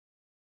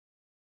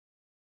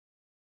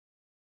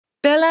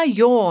Bella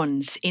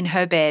yawns in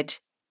her bed.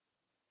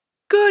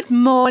 "Good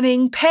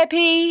morning,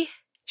 Peppy,"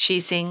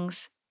 she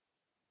sings.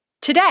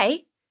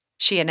 "Today,"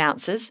 she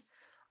announces,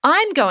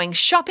 "I'm going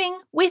shopping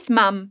with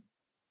Mum.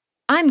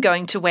 I'm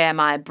going to wear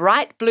my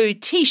bright blue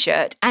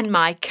t-shirt and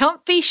my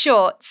comfy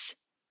shorts."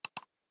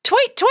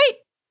 Tweet, tweet!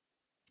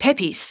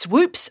 Peppy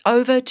swoops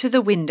over to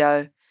the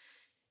window.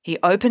 He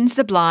opens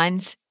the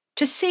blinds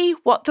to see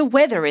what the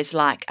weather is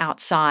like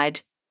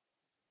outside.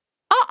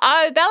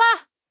 "Uh-oh,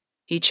 Bella,"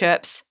 he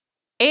chirps.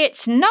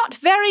 "It's not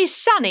very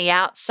sunny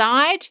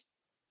outside."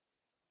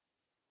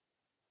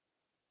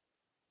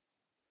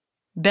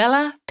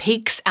 Bella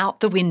peeks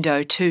out the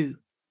window too.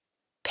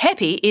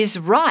 Peppy is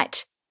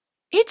right.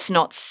 It's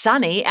not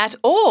sunny at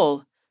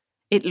all.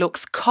 It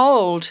looks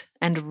cold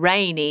and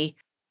rainy.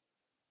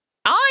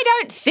 "I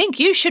don't think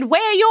you should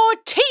wear your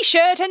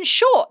t-shirt and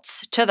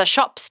shorts to the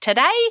shops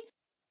today.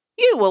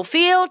 You will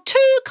feel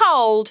too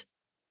cold,"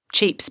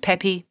 cheeps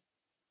Peppy.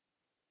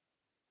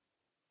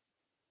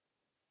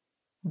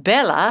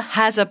 Bella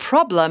has a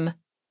problem.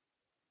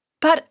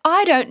 "But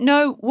I don't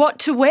know what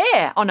to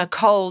wear on a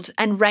cold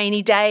and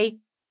rainy day.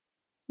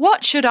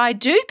 What should I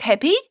do,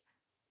 Peppy?"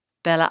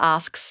 Bella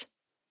asks.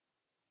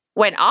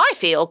 "When I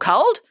feel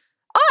cold,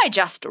 I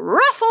just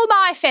ruffle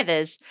my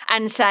feathers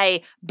and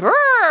say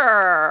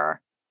brrr,"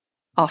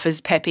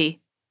 offers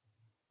Peppy.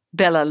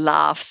 Bella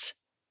laughs.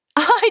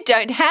 "I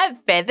don't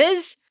have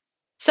feathers,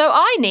 so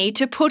I need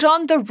to put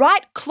on the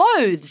right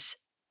clothes."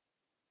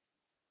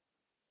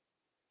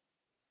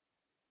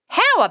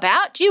 "How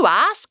about you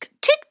ask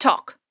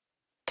TikTok?"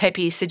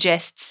 Peppy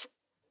suggests.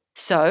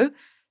 So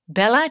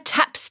Bella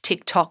taps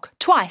TikTok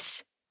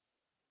twice.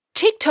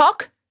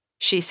 "TikTok,"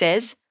 she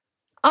says,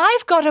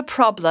 "I've got a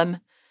problem.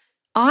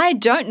 I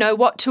don't know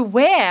what to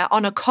wear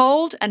on a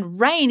cold and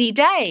rainy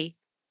day.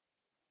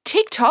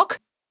 TikTok,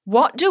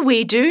 what do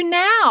we do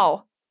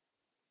now?"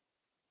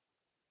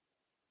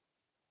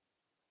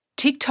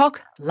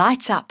 TikTok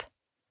lights up.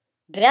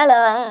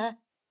 "Bella,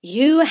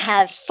 you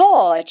have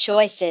 4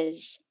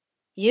 choices.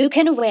 You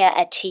can wear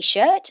a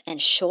t-shirt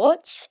and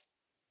shorts.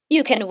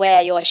 You can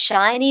wear your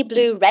shiny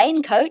blue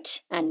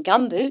raincoat and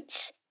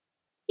gumboots.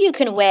 You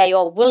can wear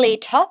your woolly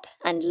top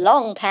and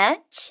long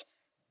pants.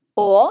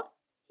 Or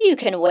you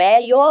can wear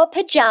your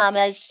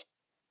pyjamas,"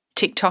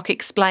 TikTok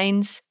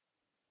explains.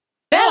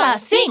 Bella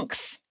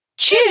thinks.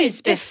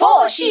 Choose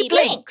before she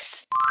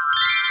blinks.